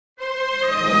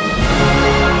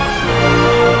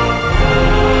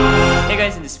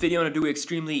this video I'm going to do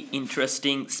extremely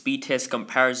interesting speed test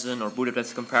comparison or boot up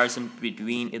test comparison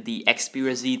between the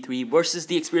Xperia Z3 versus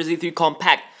the Xperia Z3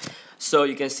 Compact. So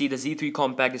you can see the Z3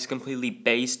 Compact is completely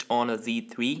based on a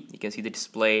Z3. You can see the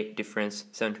display difference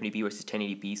 720p versus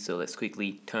 1080p. So let's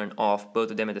quickly turn off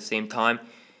both of them at the same time.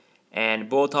 And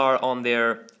both are on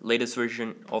their latest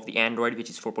version of the Android, which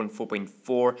is 4.4.4.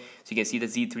 So you can see the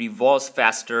Z3 was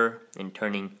faster in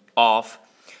turning off.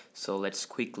 So let's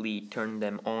quickly turn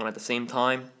them on at the same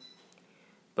time.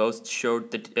 Both showed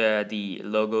the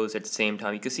logos at the same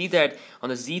time. You can see that on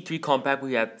the Z3 Compact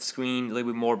we have screen a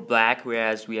little bit more black,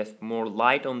 whereas we have more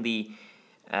light on the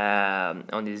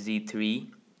Z3.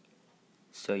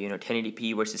 So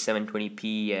 1080p versus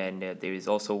 720p, and there is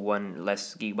also one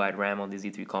less gigabyte RAM on the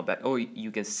Z3 Compact. Oh,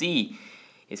 you can see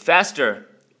it's faster,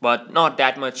 but not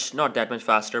that much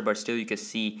faster. But still, you can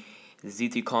see the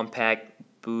Z3 Compact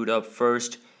boot up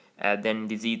first. Then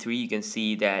the Z3, you can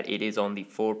see that it is on the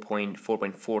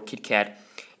 4.4.4 KitKat,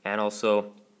 and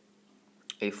also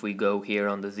if we go here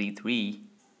on the Z3,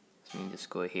 let me just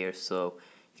go here. So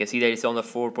you can see that it's on the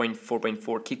 4.4.4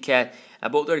 KitKat.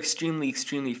 Both are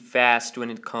extremely fast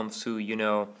when it comes to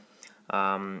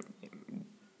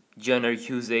general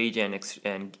usage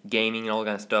and gaming and all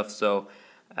kind of stuff. So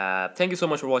thank you so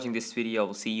much for watching this video. I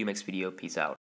will see you next video. Peace out.